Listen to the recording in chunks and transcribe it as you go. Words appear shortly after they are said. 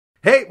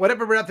Hey,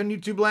 whatever out there in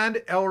YouTube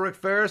land, Elric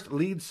Ferris,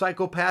 lead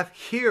psychopath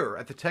here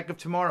at the Tech of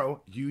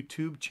Tomorrow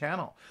YouTube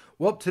channel.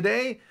 Well,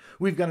 today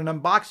we've got an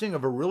unboxing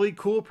of a really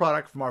cool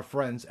product from our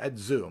friends at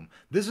Zoom.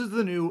 This is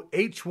the new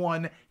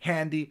H1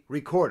 Handy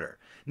Recorder.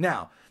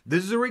 Now,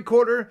 this is a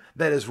recorder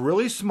that is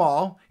really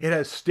small. It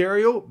has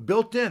stereo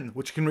built in,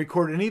 which can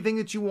record anything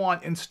that you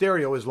want in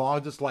stereo as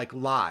long as it's like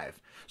live.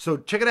 So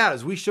check it out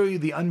as we show you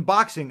the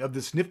unboxing of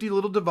this nifty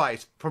little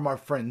device from our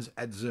friends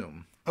at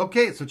Zoom.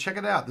 Okay, so check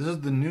it out. This is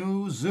the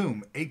new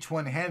Zoom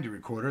H1 Handy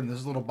Recorder, and this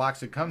is the little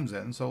box it comes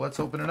in. So let's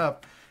open it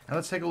up, and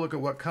let's take a look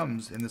at what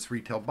comes in this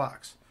retail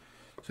box.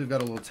 So we've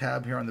got a little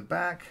tab here on the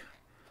back.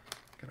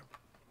 Gotta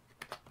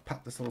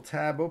pop this little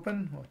tab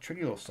open. Oh,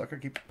 tricky little sucker.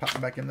 Keep popping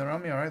back in there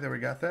on me. All right, there we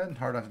got that.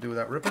 Hard not to do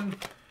without ripping.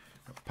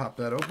 Pop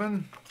that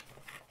open.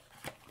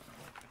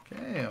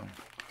 Okay,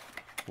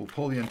 we'll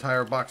pull the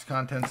entire box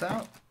contents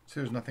out. So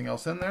there's nothing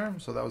else in there.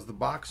 So that was the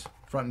box,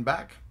 front and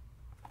back.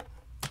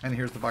 And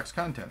here's the box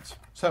contents.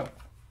 So,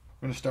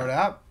 we're going to start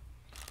out.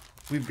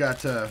 We've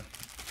got a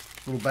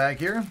little bag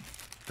here.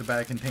 The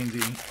bag contains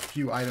a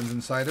few items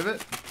inside of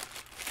it.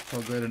 So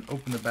I'll go ahead and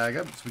open the bag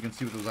up so we can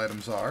see what those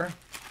items are.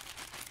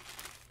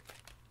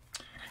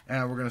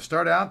 And we're going to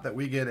start out that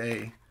we get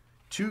a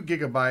 2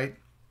 GB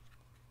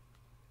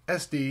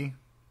SD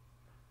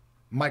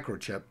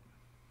microchip.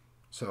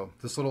 So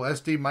this little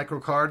SD micro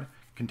card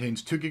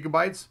contains 2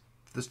 GB.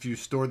 This, if you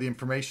store the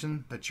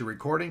information that you're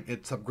recording,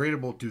 it's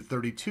upgradable to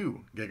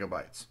 32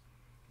 GB.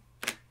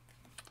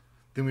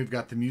 Then we've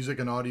got the music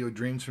and audio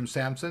dreams from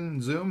Samson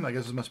and Zoom. I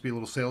guess this must be a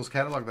little sales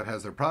catalog that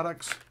has their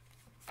products.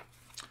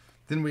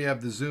 Then we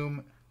have the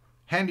Zoom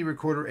Handy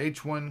Recorder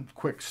H1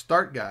 Quick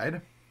Start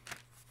Guide.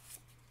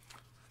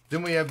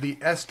 Then we have the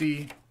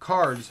SD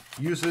cards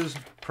uses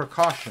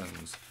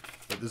precautions.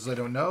 But this I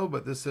don't know,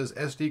 but this says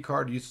SD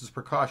card uses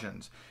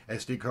precautions.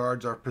 SD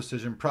cards are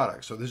precision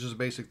products. So this is a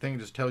basic thing,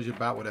 just tells you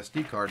about what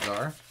SD cards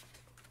are.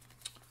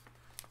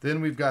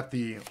 Then we've got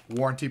the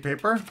warranty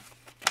paper.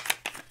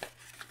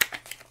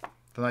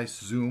 The nice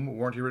Zoom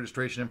warranty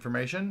registration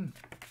information.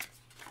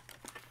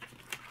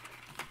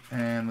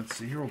 And let's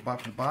see here, we'll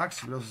pop the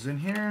box. What else is in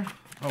here?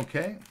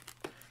 Okay.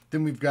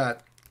 Then we've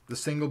got the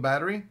single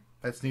battery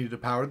that's needed to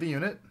power the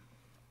unit.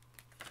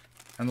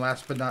 And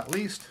last but not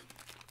least,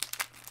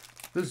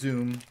 the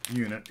Zoom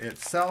unit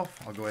itself.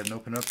 I'll go ahead and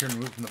open it up here and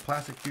remove it from the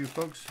plastic for you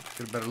folks.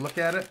 Get a better look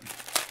at it.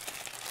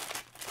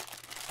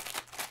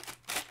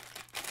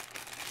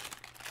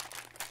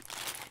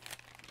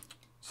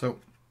 So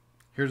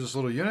here's this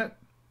little unit.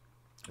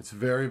 It's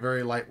very,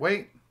 very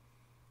lightweight.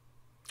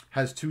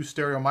 Has 2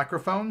 stereo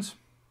microphones,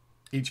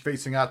 each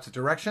facing opposite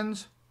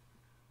directions.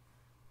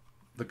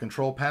 The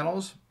control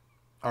panels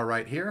are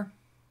right here.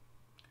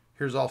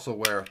 Here's also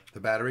where the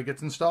battery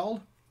gets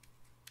installed.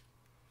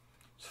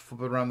 So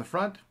flip it around the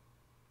front.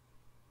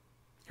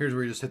 Here's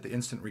where you just hit the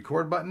instant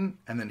record button.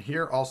 And then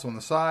here also on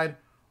the side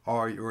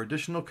are your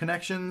additional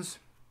connections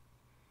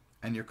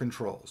and your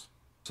controls.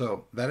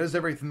 So that is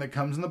everything that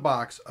comes in the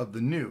box of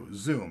the new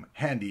Zoom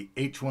Handy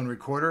H1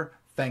 Recorder.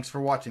 Thanks for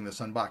watching this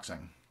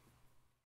unboxing.